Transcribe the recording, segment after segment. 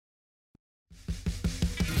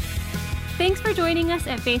Thanks for joining us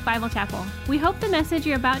at Faith Bible Chapel. We hope the message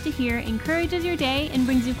you're about to hear encourages your day and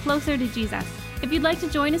brings you closer to Jesus. If you'd like to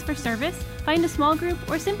join us for service, find a small group,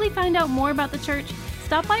 or simply find out more about the church,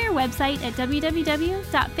 stop by our website at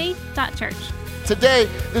www.faith.church. Today,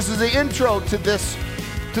 this is the intro to this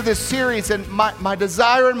series, and my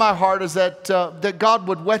desire in my heart is that God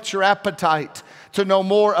would whet your appetite to know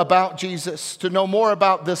more about Jesus, to know more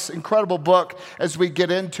about this incredible book as we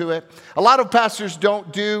get into it. A lot of pastors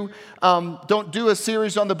don't do a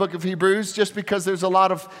series on the book of Hebrews just because there's a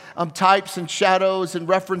lot of types and shadows and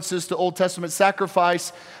references to Old Testament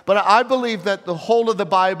sacrifice. But I believe that the whole of the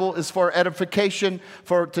Bible is for edification,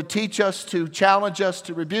 to teach us, to challenge us,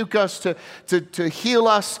 to rebuke us, to heal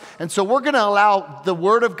us. And so we're going to allow the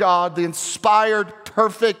Word of God, the inspired,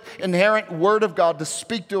 perfect, inherent Word of God to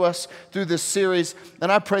speak to us through this series.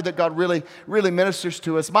 And I pray that God really, really ministers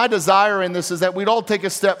to us. My desire in this is that we'd all take a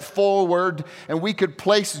step forward and we could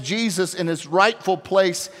place Jesus in his rightful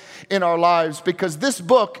place in our lives, because this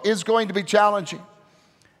book is going to be challenging.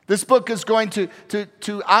 This book is going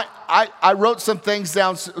I wrote some things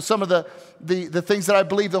down, some of the things that I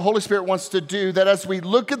believe the Holy Spirit wants to do, that as we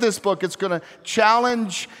look at this book, it's going to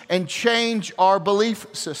challenge and change our belief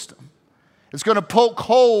system. It's going to poke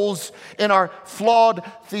holes in our flawed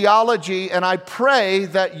theology, and I pray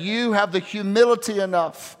that you have the humility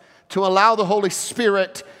enough to allow the Holy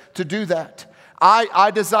Spirit to do that.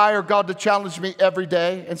 I desire God to challenge me every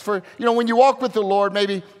day. And when you walk with the Lord,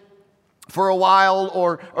 maybe for a while,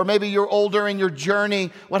 or maybe you're older in your journey,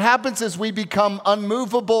 what happens is we become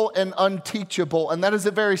unmovable and unteachable. And that is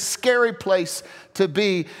a very scary place to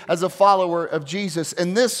be as a follower of Jesus.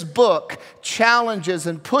 And this book challenges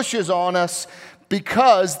and pushes on us,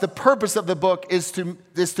 because the purpose of the book is to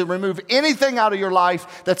remove anything out of your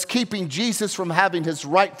life that's keeping Jesus from having his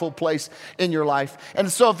rightful place in your life.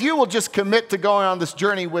 And so if you will just commit to going on this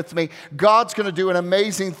journey with me, God's going to do an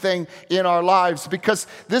amazing thing in our lives. Because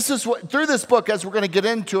through this book, as we're going to get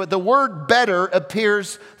into it, the word better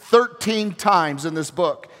appears 13 times in this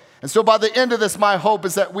book. And so by the end of this, my hope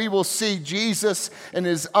is that we will see Jesus in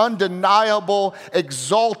his undeniable,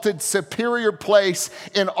 exalted, superior place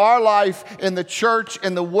in our life, in the church,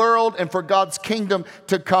 in the world, and for God's kingdom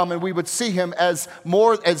to come. And we would see him as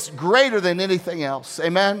greater than anything else.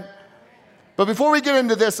 Amen? But before we get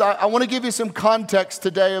into this, I want to give you some context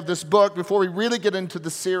today of this book before we really get into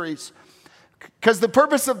the series. Because the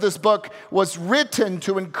purpose of this book was written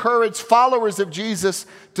to encourage followers of Jesus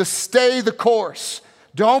to stay the course.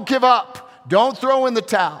 Don't give up. Don't throw in the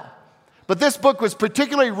towel. But this book was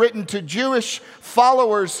particularly written to Jewish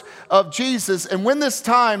followers of Jesus. And when this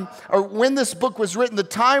book was written, the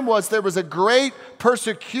time was there was a great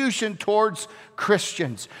persecution towards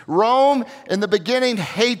Christians. Rome, in the beginning,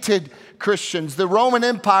 hated Christians. The Roman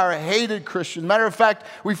Empire hated Christians. Matter of fact,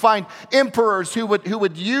 we find emperors who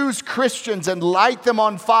would use Christians and light them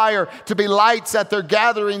on fire to be lights at their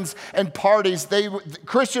gatherings and parties.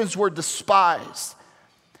 Christians were despised.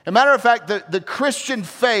 As a matter of fact, the Christian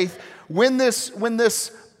faith, when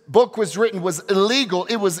this book was written, was illegal.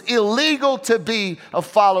 It was illegal to be a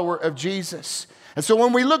follower of Jesus. And so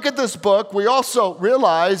when we look at this book, we also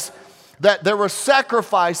realize that there were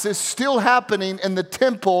sacrifices still happening in the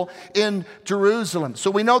temple in Jerusalem. So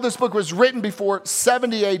we know this book was written before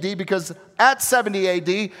 70 AD, because at 70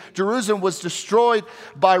 AD, Jerusalem was destroyed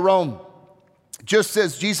by Rome, just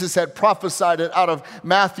as Jesus had prophesied it out of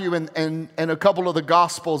Matthew and a couple of the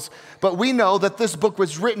Gospels. But we know that this book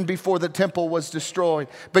was written before the temple was destroyed.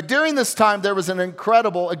 But during this time, there was an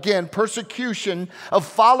incredible, again, persecution of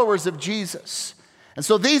followers of Jesus. And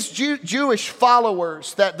so these Jewish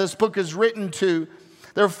followers that this book is written to,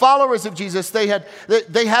 they're followers of Jesus. They had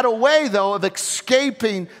a way, though, of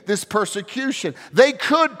escaping this persecution. They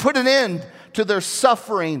could put an end to their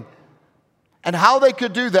suffering. And how they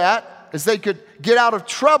could do that is they could get out of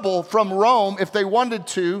trouble from Rome if they wanted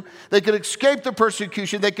to. They could escape the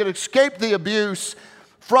persecution. They could escape the abuse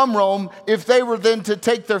from Rome if they were then to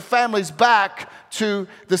take their families back to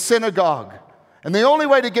the synagogue. And the only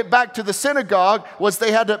way to get back to the synagogue was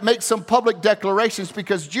they had to make some public declarations,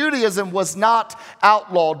 because Judaism was not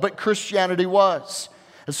outlawed, but Christianity was.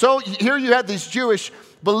 And so here you had these Jewish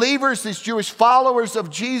believers, these Jewish followers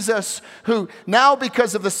of Jesus, who now,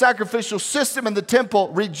 because of the sacrificial system in the temple,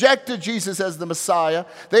 rejected Jesus as the Messiah.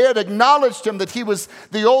 They had acknowledged him, that he was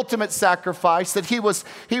the ultimate sacrifice, that he was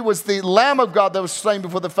the Lamb of God that was slain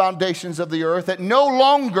before the foundations of the earth, that no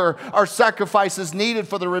longer are sacrifices needed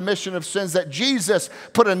for the remission of sins, that Jesus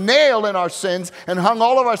put a nail in our sins and hung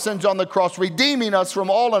all of our sins on the cross, redeeming us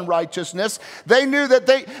from all unrighteousness. They knew that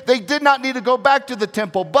they did not need to go back to the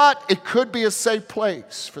temple, but it could be a safe place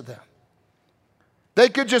for them. They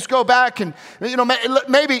could just go back and,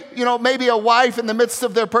 maybe a wife in the midst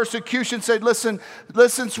of their persecution said, listen,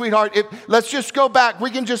 sweetheart, let's just go back. We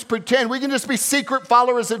can just pretend. We can just be secret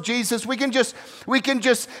followers of Jesus. We can just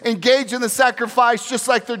engage in the sacrifice just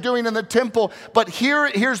like they're doing in the temple. But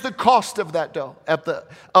here's the cost of that, though,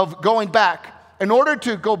 of going back. In order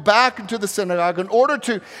to go back into the synagogue, in order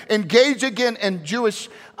to engage again in Jewish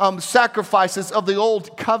sacrifices of the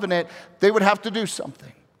old covenant, they would have to do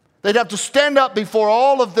something. They'd have to stand up before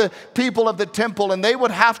all of the people of the temple, and they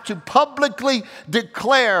would have to publicly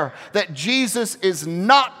declare that Jesus is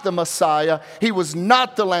not the Messiah, he was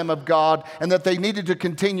not the Lamb of God, and that they needed to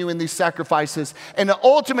continue in these sacrifices. And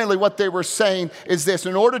ultimately what they were saying is this: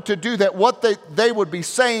 in order to do that, what they would be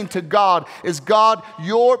saying to God is, God,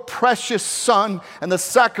 your precious Son and the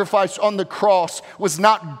sacrifice on the cross was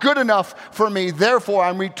not good enough for me, therefore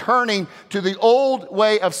I'm returning to the old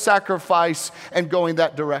way of sacrifice and going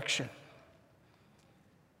that direction.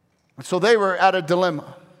 So they were at a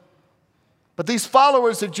dilemma. But these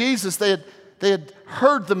followers of Jesus, they had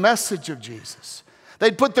heard the message of Jesus.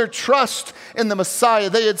 They'd put their trust in the Messiah.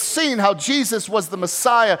 They had seen how Jesus was the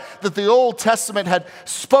Messiah that the Old Testament had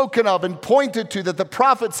spoken of and pointed to, that the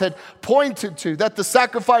prophets had pointed to, that the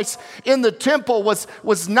sacrifice in the temple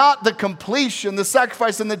was not the completion. The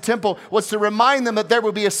sacrifice in the temple was to remind them that there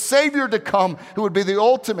would be a Savior to come who would be the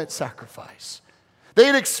ultimate sacrifice. They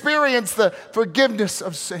had experienced the forgiveness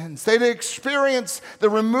of sins. They had experienced the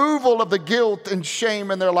removal of the guilt and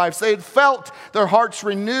shame in their lives. They had felt their hearts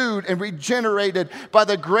renewed and regenerated by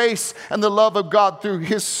the grace and the love of God through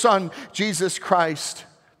his Son, Jesus Christ.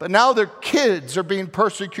 But now their kids are being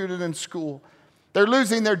persecuted in school. They're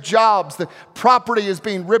losing their jobs. The property is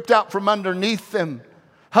being ripped out from underneath them.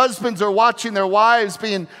 Husbands are watching their wives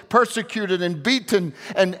being persecuted and beaten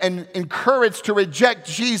and encouraged to reject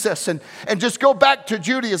Jesus and just go back to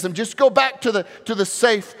Judaism, just go back to the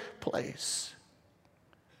safe place.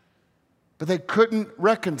 But they couldn't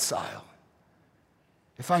reconcile.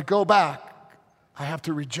 If I go back, I have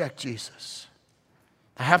to reject Jesus.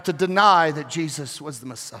 I have to deny that Jesus was the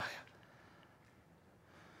Messiah.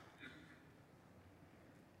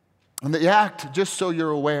 And the act, just so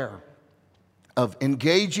you're aware, of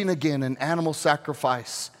engaging again in animal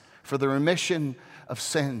sacrifice for the remission of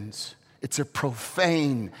sins, it's a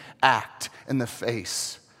profane act in the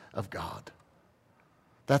face of God.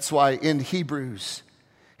 That's why in Hebrews,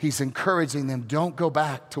 he's encouraging them, don't go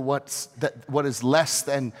back to what is less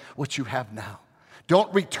than what you have now.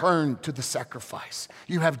 Don't return to the sacrifice.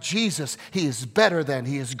 You have Jesus. He is better than.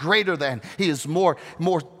 He is greater than. He is more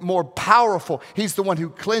powerful. He's the one who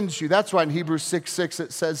cleansed you. That's why in Hebrews 6:6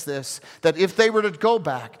 it says this, that if they were to go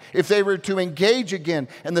back, if they were to engage again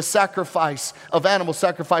in the sacrifice of animal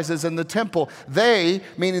sacrifices in the temple, they,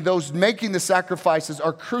 meaning those making the sacrifices,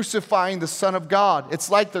 are crucifying the Son of God. It's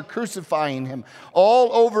like they're crucifying him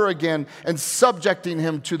all over again and subjecting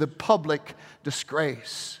him to the public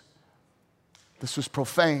disgrace. This was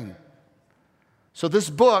profane. So this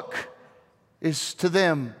book is to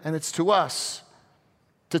them and it's to us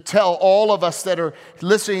to tell all of us that are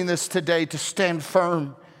listening to this today to stand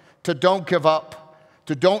firm, to don't give up,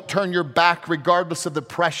 to don't turn your back regardless of the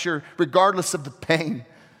pressure, regardless of the pain.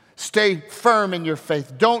 Stay firm in your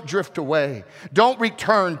faith. Don't drift away. Don't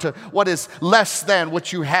return to what is less than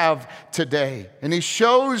what you have today. And he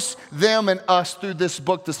shows them and us through this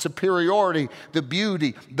book the superiority, the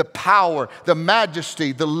beauty, the power, the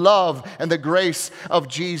majesty, the love, and the grace of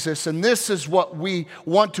Jesus. And this is what we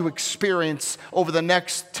want to experience over the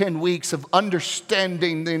next 10 weeks of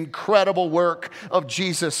understanding the incredible work of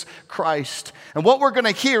Jesus Christ. And what we're going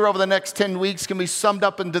to hear over the next 10 weeks can be summed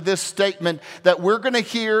up into this statement that we're going to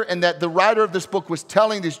hear, and that the writer of this book was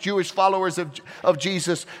telling these Jewish followers of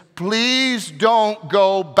Jesus: please don't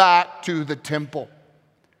go back to the temple,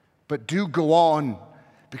 but do go on,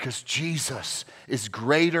 because Jesus is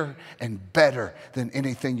greater and better than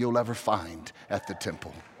anything you'll ever find at the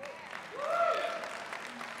temple.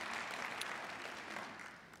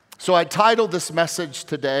 So I titled this message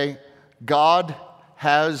today, God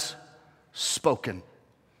Has Spoken.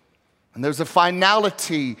 And there's a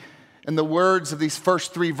finality in the words of these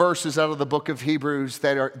first 3 verses out of the book of Hebrews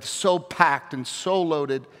that are so packed and so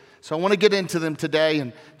loaded. So I want to get into them today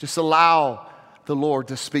and just allow the Lord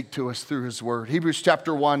to speak to us through his word. Hebrews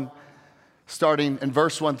chapter 1, starting in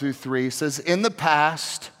verse 1 through 3, says, in the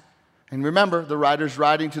past, and remember, the writer's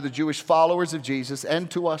writing to the Jewish followers of Jesus and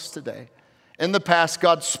to us today. In the past,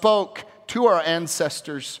 God spoke to our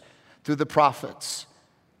ancestors through the prophets.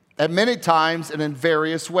 at many times and in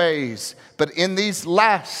various ways. But in these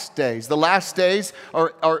last days, the last days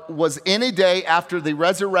was any day after the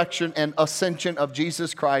resurrection and ascension of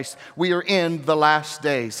Jesus Christ. We are in the last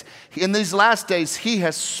days. In these last days, he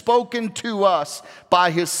has spoken to us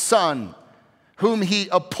by his Son, whom he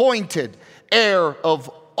appointed heir of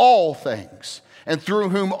all things, and through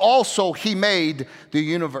whom also he made the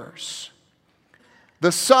universe.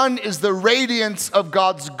 The Son is the radiance of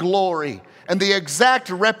God's glory and the exact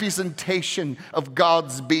representation of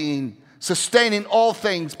God's being, sustaining all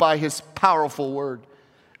things by his powerful word.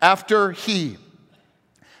 After he,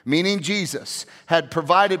 meaning Jesus, had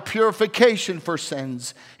provided purification for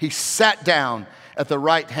sins, he sat down at the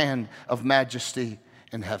right hand of majesty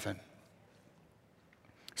in heaven.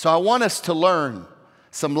 So I want us to learn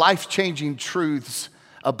some life-changing truths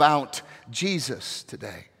about Jesus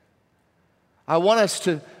today. I want us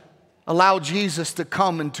to allow Jesus to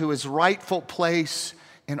come into his rightful place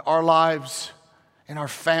in our lives, in our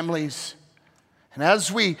families. And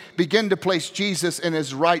as we begin to place Jesus in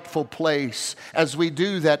his rightful place, as we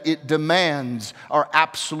do that, it demands our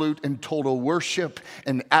absolute and total worship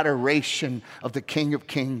and adoration of the King of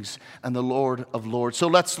Kings and the Lord of Lords. So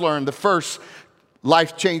let's learn the first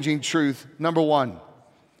life-changing truth. Number one,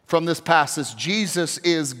 from this passage, Jesus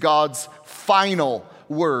is God's final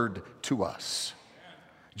word to us.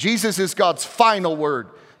 Jesus is God's final word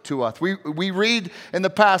to us. We read in the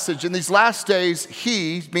passage, in these last days,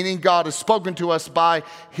 he, meaning God, has spoken to us by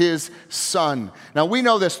his Son. Now we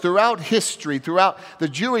know this throughout history, throughout the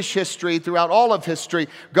Jewish history, throughout all of history,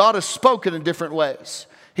 God has spoken in different ways.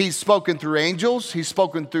 He's spoken through angels, he's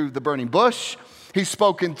spoken through the burning bush, he's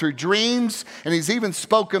spoken through dreams, and he's even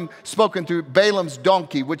spoken through Balaam's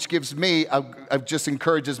donkey, which gives me, just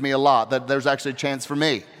encourages me a lot that there's actually a chance for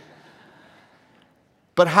me.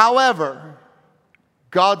 But however,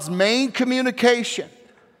 God's main communication,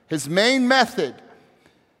 his main method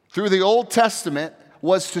through the Old Testament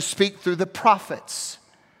was to speak through the prophets.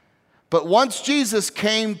 But once Jesus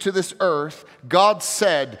came to this earth, God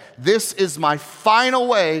said, "This is my final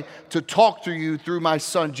way to talk to you through my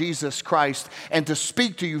Son, Jesus Christ, and to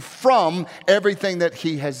speak to you from everything that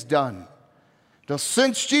he has done." Now,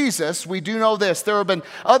 since Jesus, we do know this, there have been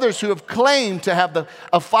others who have claimed to have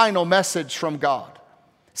a final message from God.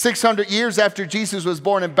 600 years after Jesus was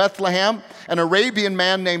born in Bethlehem, an Arabian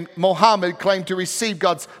man named Muhammad claimed to receive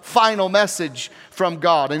God's final message from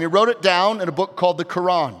God. And he wrote it down in a book called the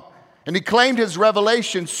Quran. And he claimed his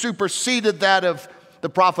revelation superseded that of the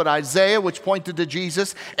prophet Isaiah, which pointed to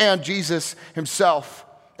Jesus, and Jesus himself.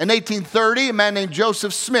 In 1830, a man named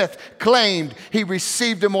Joseph Smith claimed he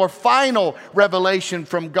received a more final revelation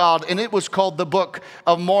from God, and it was called the Book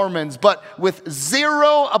of Mormon. But with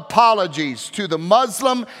zero apologies to the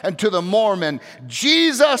Muslim and to the Mormon,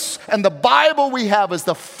 Jesus and the Bible we have is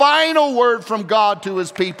the final word from God to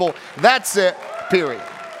his people. That's it, period.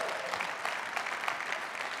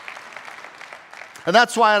 And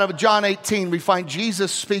that's why out of John 18, we find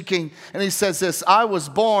Jesus speaking, and he says this, "I was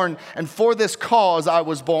born, and for this cause I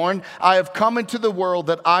was born. I have come into the world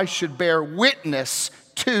that I should bear witness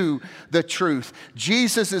to the truth."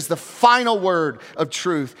 Jesus is the final word of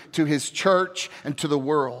truth to his church and to the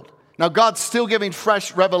world. Now, God's still giving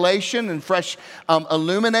fresh revelation and fresh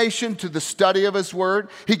illumination to the study of his word.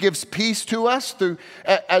 He gives peace to us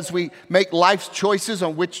as we make life's choices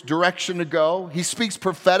on which direction to go. He speaks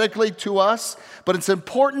prophetically to us, but it's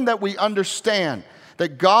important that we understand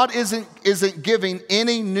that God isn't giving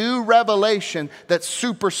any new revelation that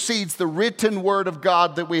supersedes the written word of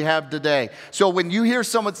God that we have today. So when you hear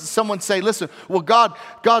someone say, "Listen, well,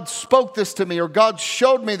 God spoke this to me," or "God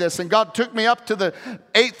showed me this, and God took me up to the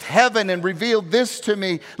 8th heaven and revealed this to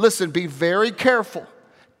me," listen, be very careful.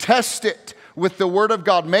 Test it with the word of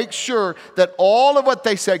God. Make sure that all of what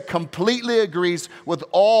they said completely agrees with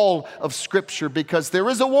all of Scripture, because there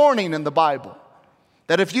is a warning in the Bible.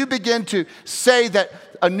 That if you begin to say that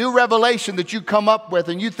a new revelation that you come up with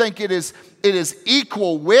and you think it is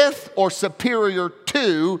equal with or superior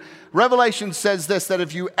to, Revelation says this, that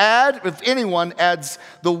if anyone adds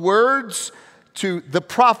the words to the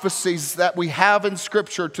prophecies that we have in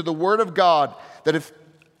Scripture, to the Word of God, that if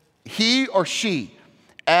he or she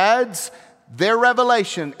adds their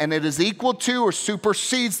revelation and it is equal to or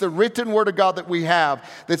supersedes the written word of God that we have,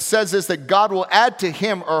 that says this, that God will add to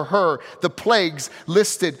him or her the plagues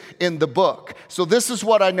listed in the book. So this is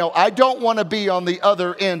what I know. I don't want to be on the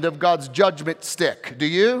other end of God's judgment stick. Do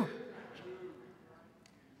you?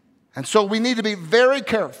 And so we need to be very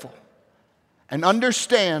careful and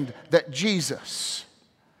understand that Jesus,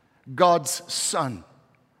 God's Son,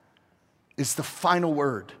 is the final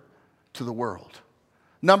word to the world.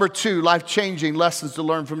 Number 2, life-changing lessons to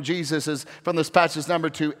learn from Jesus is from this passage. Number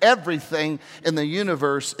 2, everything in the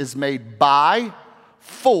universe is made by,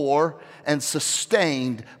 for, and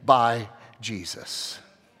sustained by Jesus.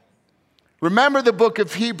 Remember, the book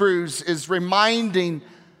of Hebrews is reminding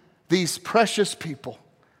these precious people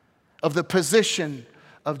of the position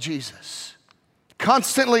of Jesus.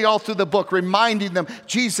 Constantly all through the book, reminding them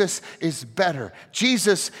Jesus is better.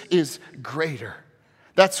 Jesus is greater.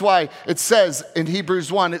 That's why it says in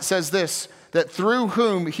Hebrews 1, it says this, that through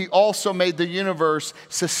whom he also made the universe,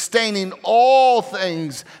 sustaining all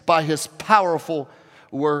things by his powerful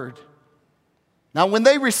word. Now, when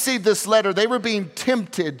they received this letter, they were being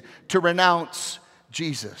tempted to renounce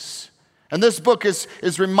Jesus. And this book is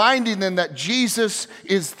reminding them that Jesus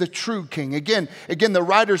is the true king. Again, the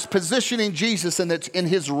writer's positioning Jesus in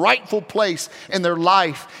his rightful place in their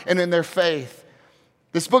life and in their faith.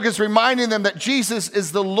 This book is reminding them that Jesus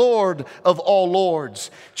is the Lord of all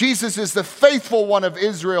lords. Jesus is the faithful one of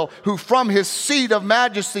Israel, who from his seat of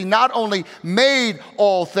majesty not only made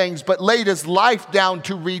all things, but laid his life down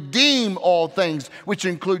to redeem all things, which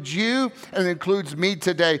includes you and includes me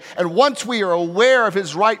today. And once we are aware of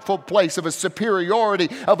his rightful place, of his superiority,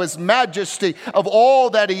 of his majesty, of all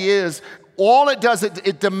that he is, all it does,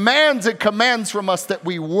 it demands and commands from us that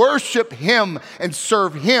we worship him and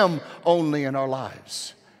serve him only in our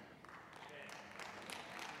lives.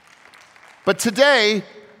 But today,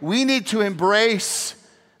 we need to embrace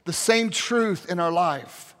the same truth in our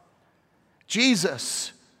life.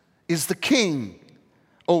 Jesus is the king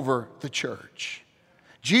over the church.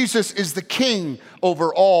 Jesus is the king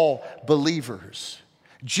over all believers.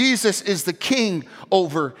 Jesus is the king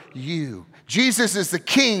over you. Jesus is the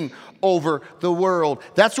king over the world.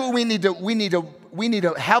 That's what we need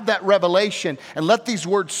to have that revelation and let these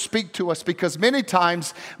words speak to us, because many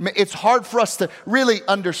times it's hard for us to really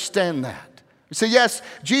understand that. We say, yes,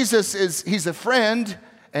 he's a friend,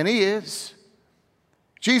 and he is.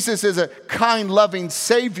 Jesus is a kind, loving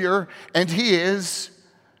Savior, and he is.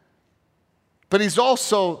 But he's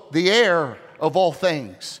also the heir of all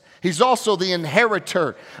things. He's also the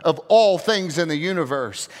inheritor of all things in the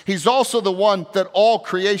universe. He's also the one that all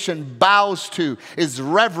creation bows to, is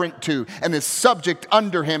reverent to, and is subject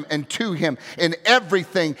under him and to him in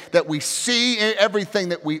everything that we see, everything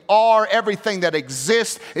that we are, everything that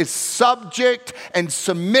exists is subject and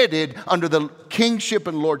submitted under the kingship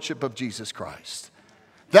and lordship of Jesus Christ.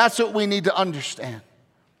 That's what we need to understand.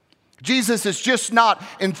 Jesus is just not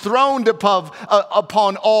enthroned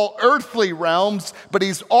upon all earthly realms, but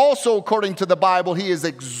he's also, according to the Bible, he is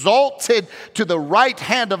exalted to the right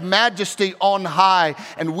hand of majesty on high.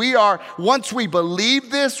 And once we believe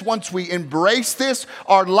this, once we embrace this,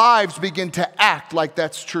 our lives begin to act like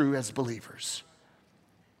that's true as believers.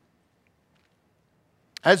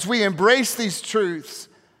 As we embrace these truths,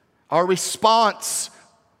 our response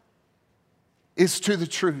is to the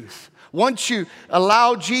truth. Once you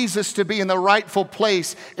allow Jesus to be in the rightful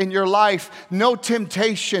place in your life, no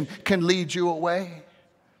temptation can lead you away.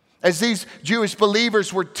 As these Jewish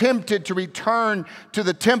believers were tempted to return to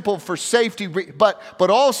the temple for safety, but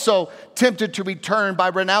also tempted to return by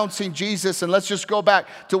renouncing Jesus. And let's just go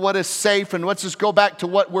back to what is safe, and let's just go back to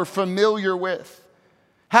what we're familiar with.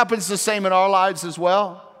 Happens the same in our lives as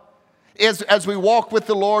well. As we walk with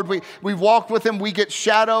the Lord, we walk with him, we get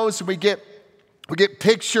shadows, and we get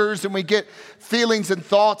pictures, and we get feelings and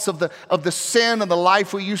thoughts of the sin and the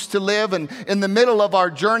life we used to live. And in the middle of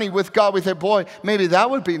our journey with God, we think, boy, maybe that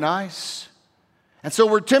would be nice. And so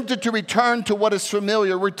we're tempted to return to what is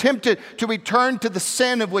familiar. We're tempted to return to the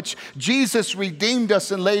sin of which Jesus redeemed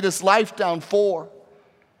us and laid his life down for.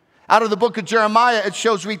 Out of the book of Jeremiah, it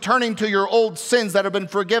shows returning to your old sins that have been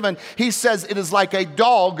forgiven. He says it is like a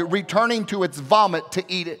dog returning to its vomit to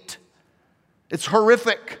eat it. It's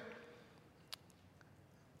horrific.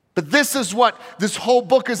 But this is what this whole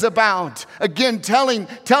book is about. Again, telling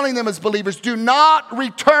them as believers, do not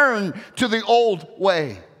return to the old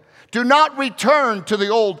way. Do not return to the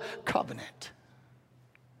old covenant.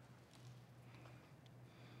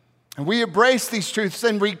 And we embrace these truths,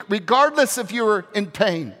 and regardless if you're in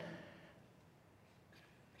pain,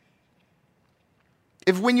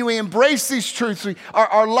 if when you embrace these truths,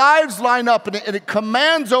 our lives line up, and it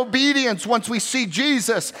commands obedience once we see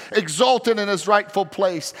Jesus exalted in his rightful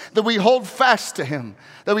place, that we hold fast to him,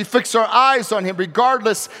 that we fix our eyes on him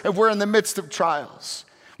regardless if we're in the midst of trials.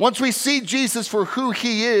 Once we see Jesus for who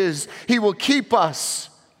he is, he will keep us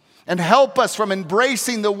and help us from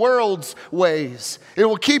embracing the world's ways. It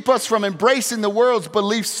will keep us from embracing the world's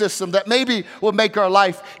belief system that maybe will make our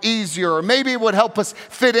life easier, or maybe it would help us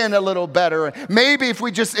fit in a little better. Maybe if we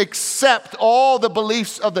just accept all the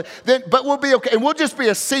beliefs of but we'll be okay. And we'll just be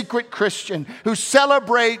a secret Christian who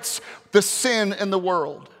celebrates the sin in the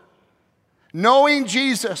world. Knowing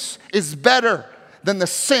Jesus is better than the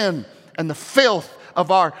sin and the filth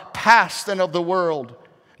of our past and of the world.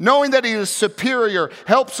 Knowing that He is superior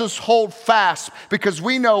helps us hold fast, because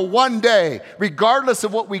we know one day, regardless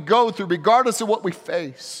of what we go through, regardless of what we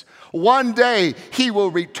face, one day He will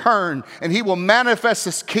return and He will manifest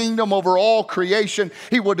His kingdom over all creation.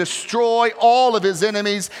 He will destroy all of His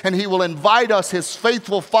enemies, and He will invite us, His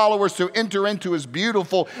faithful followers, to enter into His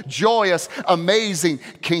beautiful, joyous, amazing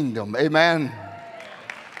kingdom. Amen.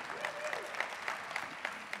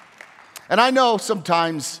 And I know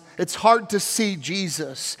sometimes it's hard to see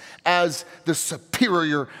Jesus as the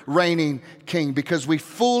superior reigning king, because we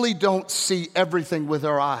fully don't see everything with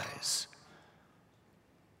our eyes.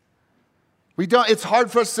 It's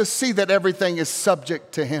hard for us to see that everything is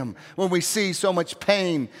subject to Him when we see so much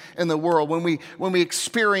pain in the world, when we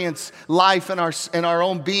experience life in our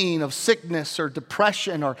own being of sickness or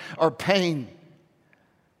depression or pain.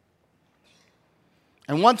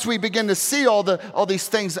 And once we begin to see all these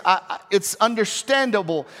things, it's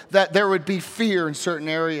understandable that there would be fear in certain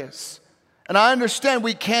areas. And I understand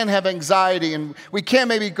we can have anxiety, and we can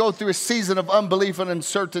maybe go through a season of unbelief and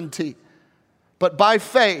uncertainty. But by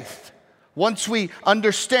faith, once we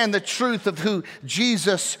understand the truth of who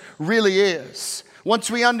Jesus really is,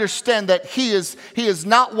 once we understand that He is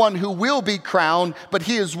not one who will be crowned, but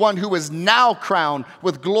He is one who is now crowned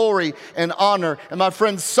with glory and honor. And my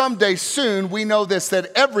friends, someday soon we know this,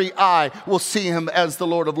 that every eye will see Him as the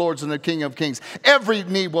Lord of Lords and the King of Kings. Every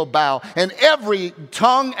knee will bow, and every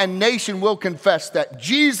tongue and nation will confess that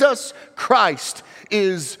Jesus Christ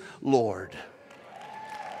is Lord.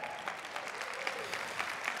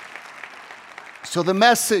 So the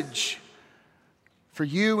message for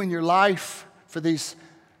you in your life, for these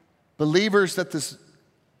believers that this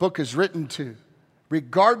book is written to,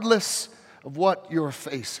 regardless of what you're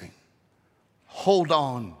facing, hold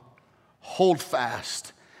on, hold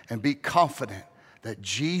fast, and be confident that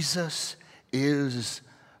Jesus is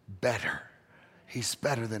better. He's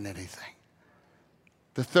better than anything.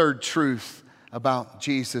 The third truth about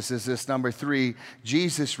Jesus is this, number 3,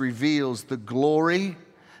 Jesus reveals the glory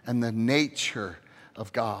and the nature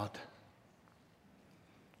of God.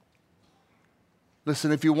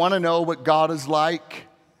 Listen, if you want to know what God is like,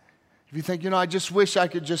 if you think, I just wish I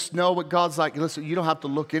could just know what God's like, listen, you don't have to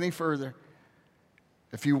look any further.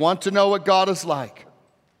 If you want to know what God is like,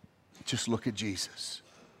 just look at Jesus.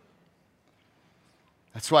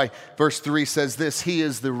 That's why verse 3 says this, He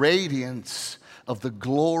is the radiance of the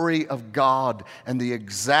glory of God and the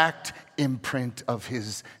exact imprint of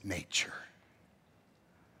His nature.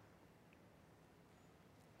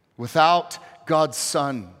 Without God's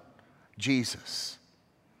Son, Jesus,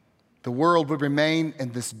 the world would remain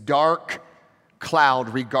in this dark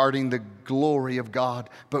cloud regarding the glory of God.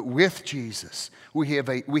 But with Jesus, we have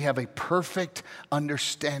a perfect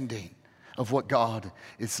understanding of what God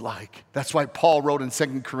is like. That's why Paul wrote in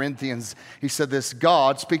 2 Corinthians, he said this,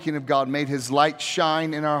 God, speaking of God, made His light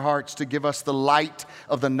shine in our hearts to give us the light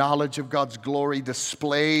of the knowledge of God's glory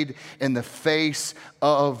displayed in the face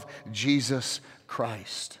of Jesus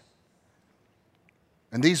Christ.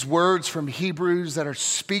 And these words from Hebrews that are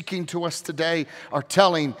speaking to us today are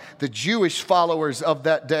telling the Jewish followers of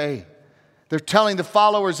that day, they're telling the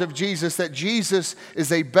followers of Jesus that Jesus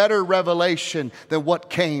is a better revelation than what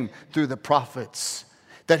came through the prophets.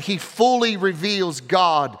 That He fully reveals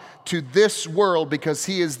God to this world because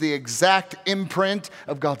He is the exact imprint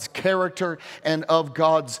of God's character and of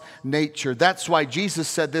God's nature. That's why Jesus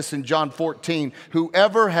said this in John 14,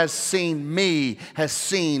 whoever has seen me has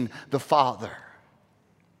seen the Father.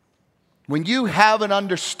 When you have an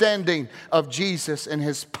understanding of Jesus and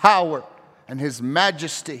His power and His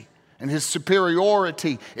majesty and His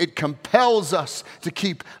superiority, it compels us to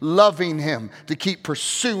keep loving Him, to keep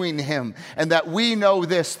pursuing Him, and that we know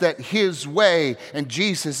this, that His way and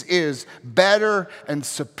Jesus is better and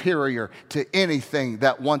superior to anything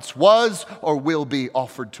that once was or will be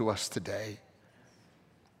offered to us today.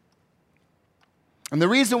 And the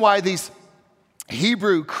reason why these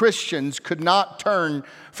Hebrew Christians could not turn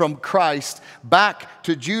from Christ back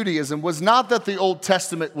to Judaism was not that the Old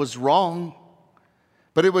Testament was wrong,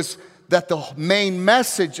 but it was that the main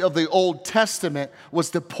message of the Old Testament was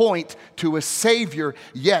to point to a Savior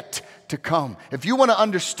yet to come. If you want to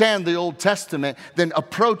understand the Old Testament, then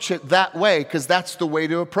approach it that way, because that's the way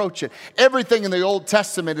to approach it. Everything in the Old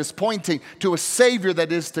Testament is pointing to a Savior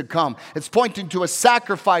that is to come. It's pointing to a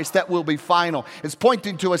sacrifice that will be final. It's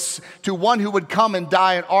pointing to one who would come and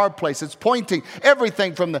die in our place. It's pointing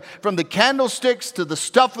everything from the candlesticks to the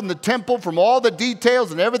stuff in the temple, from all the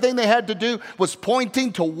details and everything they had to do, was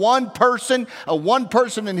pointing to one person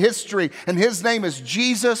in history, and his name is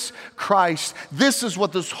Jesus Christ. This is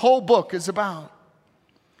what this whole book is about.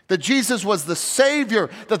 That Jesus was the Savior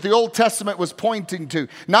that the Old Testament was pointing to.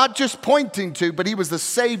 Not just pointing to, but he was the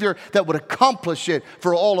Savior that would accomplish it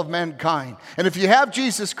for all of mankind. And if you have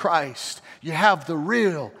Jesus Christ, you have the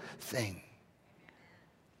real thing.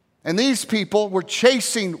 And these people were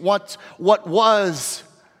chasing what was,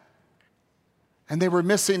 and they were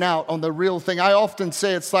missing out on the real thing. I often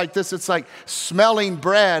say it's like this. It's like smelling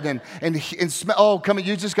bread and smell. Oh, come on,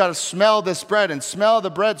 you just got to smell this bread and smell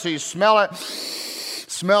the bread. So you smell it.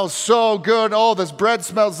 Smells so good. Oh, this bread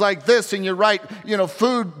smells like this. And you write,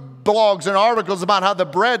 food blogs and articles about how the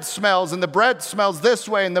bread smells, and the bread smells this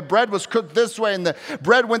way, and the bread was cooked this way, and the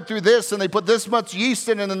bread went through this, and they put this much yeast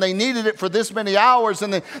in it, and they kneaded it for this many hours,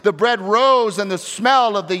 and the bread rose, and the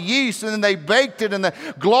smell of the yeast, and then they baked it, and the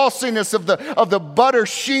glossiness of the butter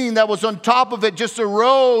sheen that was on top of it just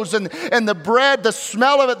arose, and the bread, the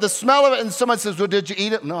smell of it, and someone says, well, did you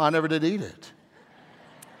eat it? No, I never did eat it.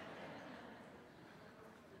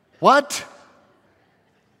 What?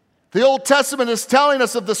 The Old Testament is telling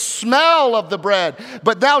us of the smell of the bread,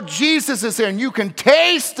 but now Jesus is here, and you can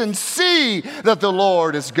taste and see that the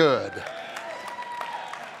Lord is good.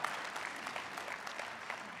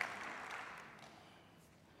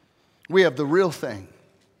 We have the real thing.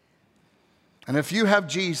 And if you have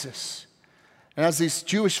Jesus, and as these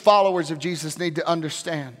Jewish followers of Jesus need to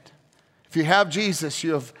understand, if you have Jesus,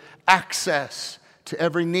 you have access to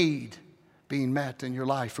every need being met in your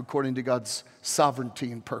life according to God's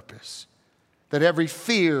sovereignty and purpose. That every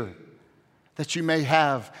fear that you may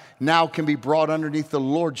have now can be brought underneath the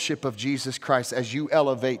lordship of Jesus Christ as you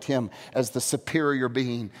elevate him as the superior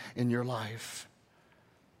being in your life.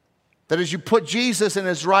 That as you put Jesus in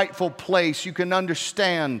his rightful place, you can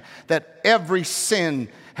understand that every sin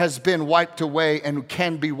has been wiped away and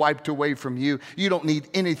can be wiped away from you. You don't need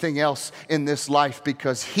anything else in this life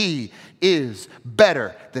because he is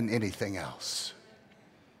better than anything else.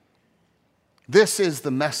 This is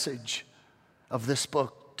the message of this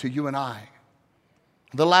book to you and I.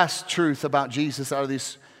 The last truth about Jesus out of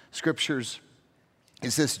these scriptures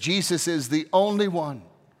is this: Jesus is the only one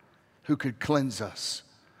who could cleanse us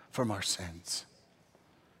from our sins.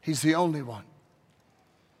 He's the only one.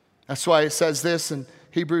 That's why it says this in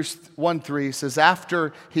Hebrews 1:3. It says,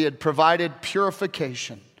 after he had provided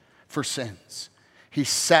purification for sins, he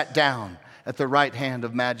sat down at the right hand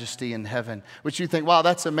of majesty in heaven. Which you think, wow,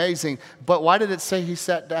 that's amazing. But why did it say he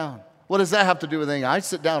sat down? What does that have to do with anything? I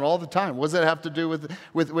sit down all the time. What does that have to do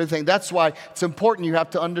with anything? That's why it's important you have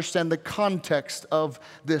to understand the context of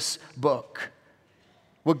this book.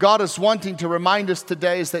 What God is wanting to remind us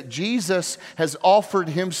today is that Jesus has offered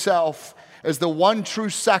himself as the one true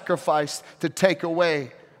sacrifice to take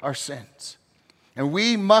away our sins. And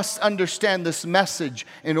we must understand this message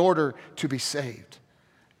in order to be saved.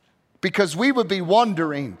 Because we would be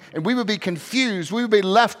wandering and we would be confused. We would be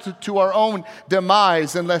left to our own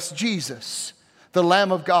demise unless Jesus, the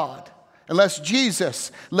Lamb of God, unless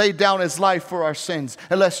Jesus laid down his life for our sins,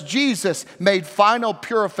 unless Jesus made final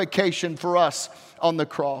purification for us on the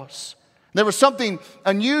cross. There was something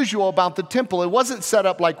unusual about the temple. It wasn't set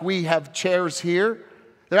up like we have chairs here.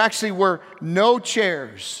 There actually were no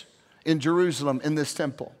chairs in Jerusalem in this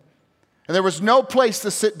temple. And there was no place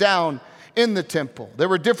to sit down in the temple. There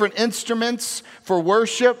were different instruments for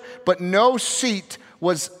worship, but no seat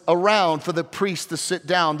was around for the priest to sit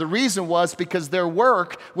down. The reason was because their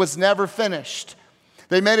work was never finished.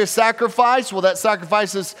 They made a sacrifice. Well, that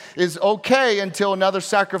sacrifice is okay until another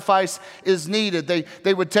sacrifice is needed.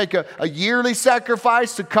 They would take a yearly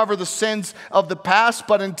sacrifice to cover the sins of the past,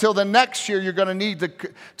 but until the next year, you're going to need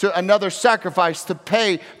to another sacrifice to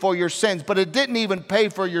pay for your sins. But it didn't even pay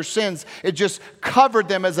for your sins. It just covered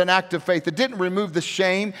them as an act of faith. It didn't remove the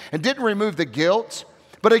shame. It didn't remove the guilt.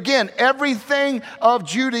 But again, everything of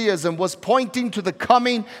Judaism was pointing to the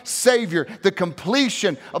coming Savior. The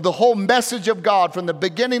completion of the whole message of God from the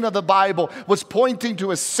beginning of the Bible was pointing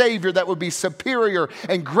to a Savior that would be superior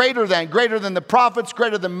and greater than the prophets,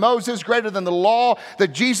 greater than Moses, greater than the law, that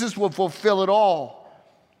Jesus would fulfill it all.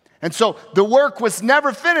 And so the work was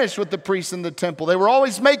never finished with the priests in the temple. They were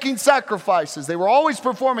always making sacrifices. They were always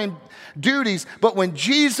performing duties. But when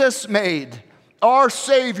Jesus made Our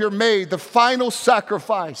Savior made the final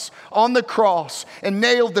sacrifice on the cross and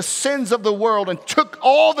nailed the sins of the world and took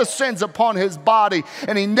all the sins upon his body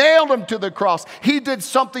and he nailed them to the cross. He did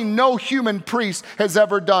something no human priest has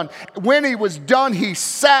ever done. When he was done, he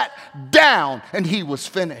sat down and he was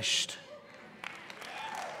finished.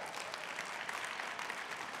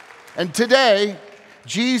 And today,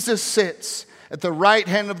 Jesus sits at the right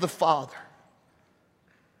hand of the Father.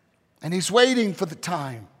 And he's waiting for the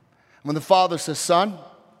time when the Father says, son,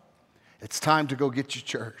 it's time to go get your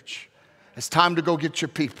church. It's time to go get your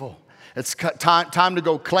people. It's time to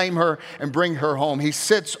go claim her and bring her home. He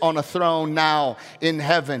sits on a throne now in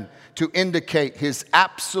heaven to indicate his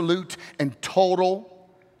absolute and total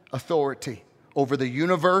authority over the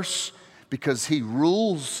universe because he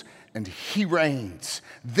rules and he reigns.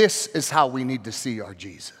 This is how we need to see our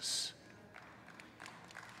Jesus.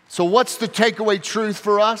 So what's the takeaway truth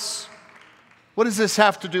for us? What does this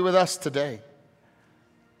have to do with us today?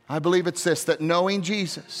 I believe it's this, that knowing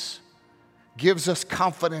Jesus gives us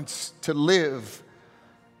confidence to live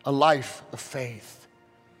a life of faith.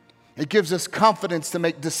 It gives us confidence to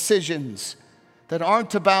make decisions that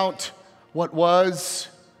aren't about what was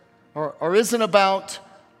or isn't about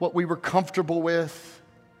what we were comfortable with.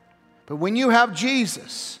 But when you have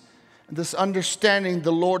Jesus, this understanding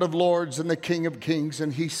the Lord of Lords and the King of Kings,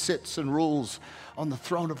 and he sits and rules on the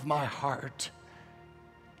throne of my heart.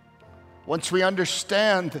 Once we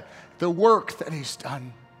understand the work that he's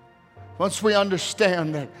done, once we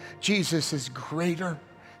understand that Jesus is greater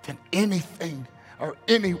than anything or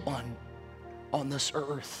anyone on this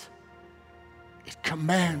earth, it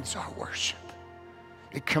commands our worship.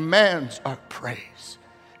 It commands our praise.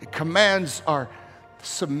 It commands our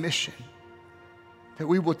submission. That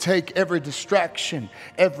we will take every distraction,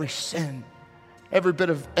 every sin, every bit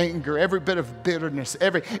of anger, every bit of bitterness,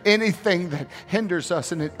 anything that hinders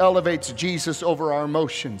us, and it elevates Jesus over our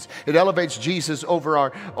emotions. It elevates Jesus over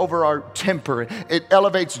our temper. It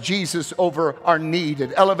elevates Jesus over our need.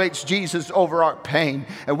 It elevates Jesus over our pain.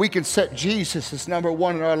 And we can set Jesus as number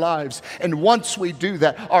one in our lives. And once we do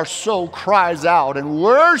that, our soul cries out and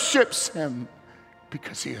worships him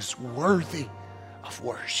because he is worthy of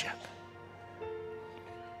worship.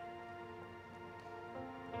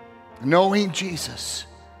 Knowing Jesus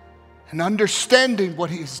and understanding what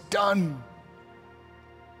he's done,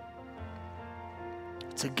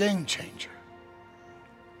 it's a game changer.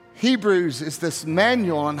 Hebrews is this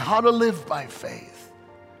manual on how to live by faith.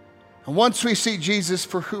 And once we see Jesus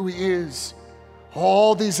for who he is,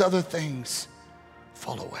 all these other things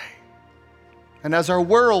fall away. And as our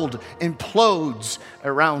world implodes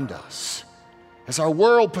around us, as our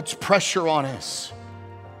world puts pressure on us,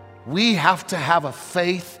 we have to have a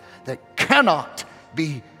faith that cannot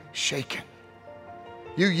be shaken.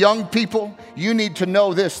 You young people, you need to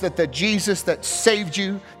know this, that the Jesus that saved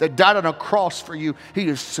you, that died on a cross for you, he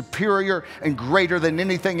is superior and greater than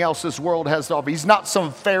anything else this world has to offer. He's not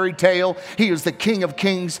some fairy tale. He is the King of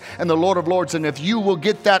Kings and the Lord of Lords. And if you will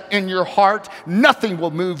get that in your heart, nothing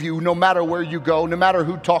will move you, no matter where you go, no matter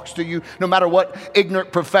who talks to you, no matter what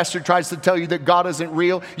ignorant professor tries to tell you that God isn't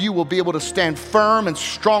real. You will be able to stand firm and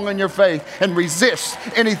strong in your faith and resist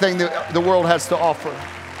anything that the world has to offer.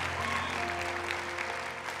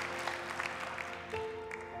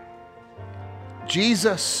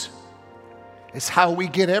 Jesus is how we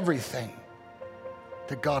get everything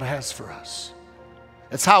that God has for us.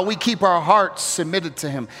 It's how we keep our hearts submitted to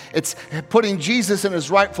him. It's putting Jesus in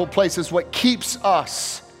his rightful place is what keeps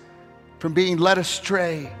us from being led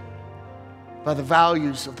astray by the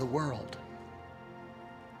values of the world.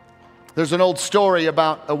 There's an old story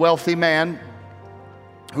about a wealthy man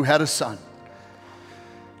who had a son.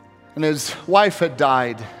 And his wife had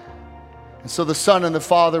died. And so the son and the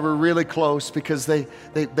father were really close because they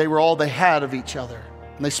were all they had of each other.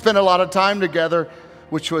 And they spent a lot of time together,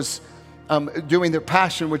 which was doing their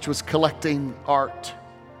passion, which was collecting art.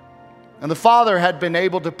 And the father had been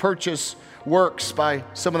able to purchase works by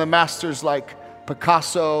some of the masters like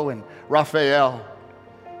Picasso and Raphael.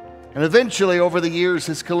 And eventually, over the years,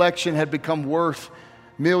 his collection had become worth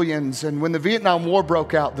millions. And when the Vietnam War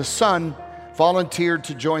broke out, the son volunteered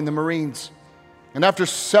to join the Marines. And after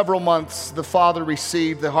several months, the father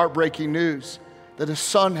received the heartbreaking news that his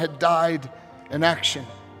son had died in action.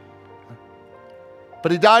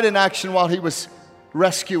 But he died in action while he was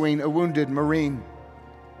rescuing a wounded Marine.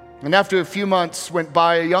 And after a few months went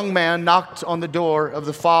by, a young man knocked on the door of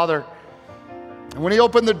the father. And when he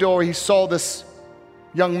opened the door, he saw this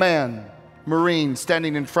young man, Marine,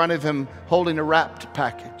 standing in front of him holding a wrapped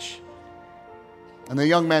package. And the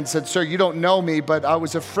young man said, "Sir, you don't know me, but I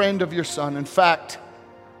was a friend of your son. In fact,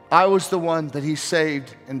 I was the one that he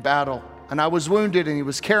saved in battle and I was wounded, and he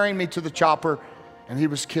was carrying me to the chopper, and he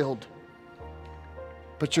was killed.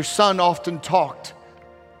 But your son often talked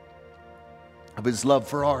of his love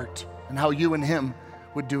for art and how you and him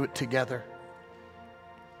would do it together.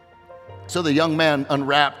 So the young man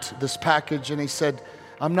unwrapped this package and he said,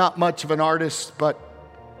 I'm not much of an artist, but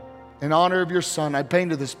in honor of your son, I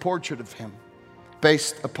painted this portrait of him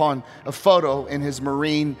based upon a photo in his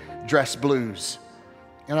Marine dress blues.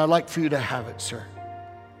 And I'd like for you to have it, sir.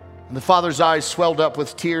 And the father's eyes swelled up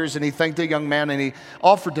with tears, and he thanked the young man, and he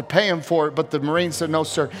offered to pay him for it. But the Marine said, no,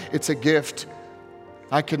 sir, it's a gift.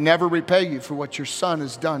 I can never repay you for what your son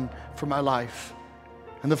has done for my life.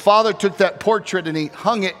 And the father took that portrait and he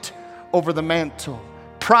hung it over the mantle,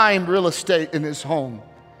 prime real estate in his home.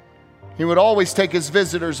 He would always take his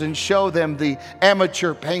visitors and show them the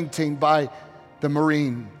amateur painting by the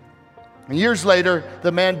Marine. And years later,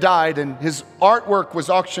 the man died, and his artwork was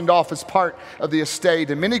auctioned off as part of the estate.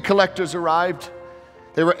 And many collectors arrived.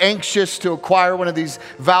 They were anxious to acquire one of these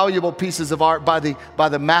valuable pieces of art by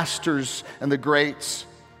the masters and the greats.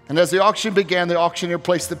 And as the auction began, the auctioneer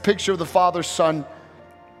placed the picture of the father's son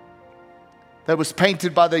that was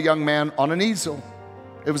painted by the young man on an easel.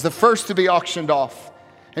 It was the first to be auctioned off.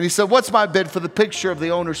 And he said, what's my bid for the picture of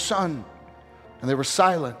the owner's son? And there was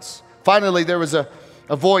silence. Finally, there was a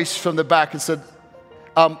voice from the back and said,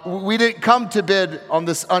 we didn't come to bid on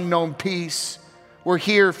this unknown piece. We're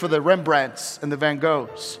here for the Rembrandts and the Van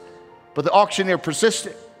Goghs. But the auctioneer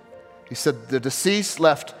persisted. He said the deceased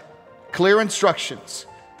left clear instructions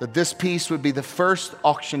that this piece would be the first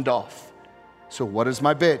auctioned off. So what is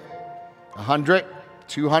my bid? 100,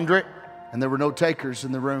 200, and there were no takers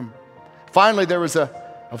in the room. Finally, there was a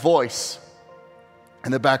voice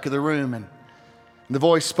in the back of the room, and the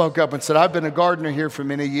voice spoke up and said, I've been a gardener here for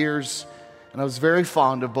many years, and I was very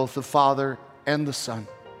fond of both the father and the son.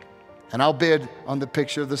 And I'll bid on the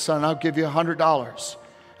picture of the son. I'll give you $100.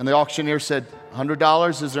 And the auctioneer said,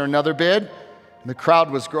 $100, is there another bid? And the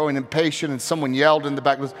crowd was growing impatient, and someone yelled in the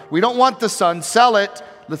back, we don't want the son, sell it.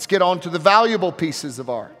 Let's get on to the valuable pieces of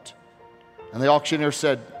art. And the auctioneer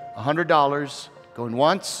said, $100, going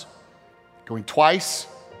once, going twice,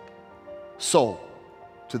 sold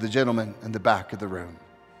to the gentleman in the back of the room.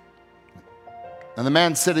 And the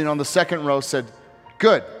man sitting on the second row said,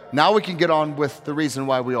 good, now we can get on with the reason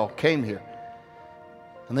why we all came here.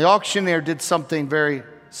 And the auctioneer did something very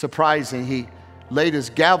surprising. He laid his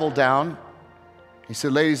gavel down. He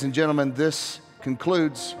said, ladies and gentlemen, this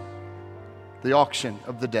concludes the auction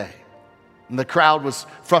of the day. And the crowd was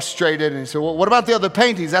frustrated, and he said, well, what about the other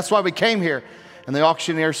paintings? That's why we came here. And the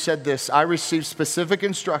auctioneer said this, I received specific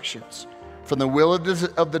instructions from the will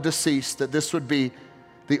of the deceased that this would be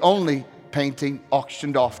the only painting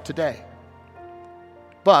auctioned off today.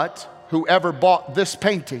 But whoever bought this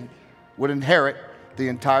painting would inherit the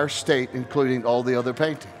entire estate, including all the other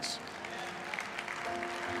paintings.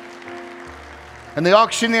 And the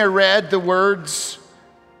auctioneer read the words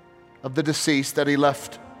of the deceased that he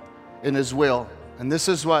left in his will. And this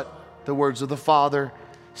is what the words of the father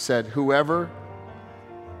said, whoever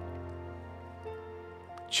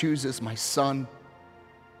chooses my son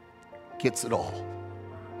gets it all.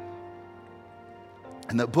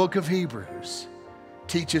 And the book of Hebrews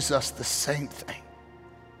teaches us the same thing.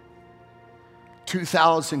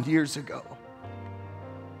 2,000 years ago,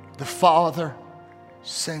 the Father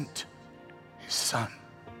sent his Son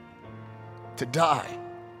to die.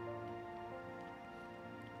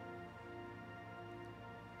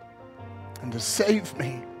 And to save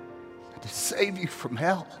me, and to save you from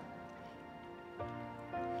hell.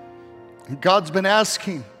 And God's been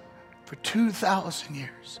asking for 2,000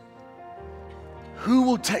 years, who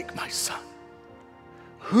will take my son?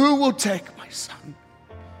 Who will take my son?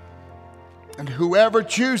 And whoever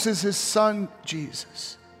chooses his son,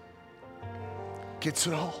 Jesus, gets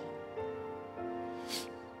it all.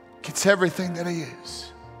 Gets everything that he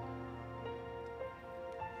is.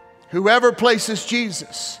 Whoever places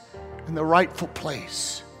Jesus in the rightful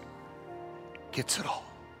place gets it all.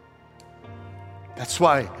 That's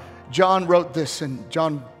why John wrote this in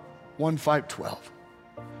John 1:5-12.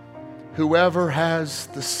 Whoever has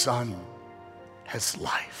the Son has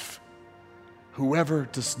life. Whoever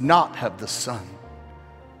does not have the Son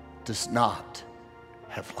does not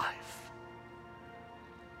have life.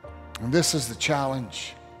 And this is the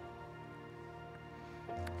challenge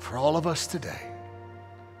for all of us today.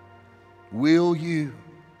 Will you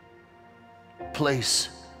place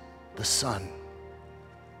the Son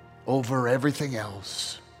over everything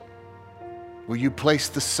else? Will you place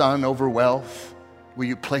the Son over wealth? Will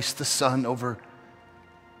you place the Son over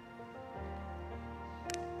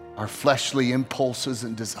our fleshly impulses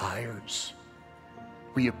and desires?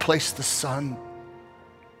 Will you place the Son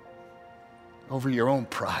over your own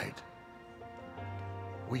pride?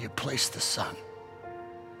 Will you place the Son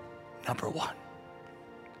number one?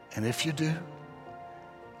 And if you do,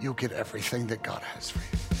 you'll get everything that God has for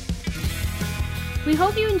you. We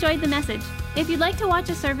hope you enjoyed the message. If you'd like to watch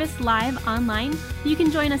a service live online, you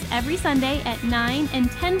can join us every Sunday at 9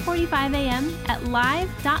 and 10:45 a.m. at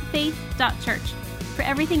live.faith.church. For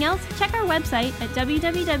everything else, check our website at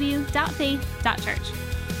www.faith.church.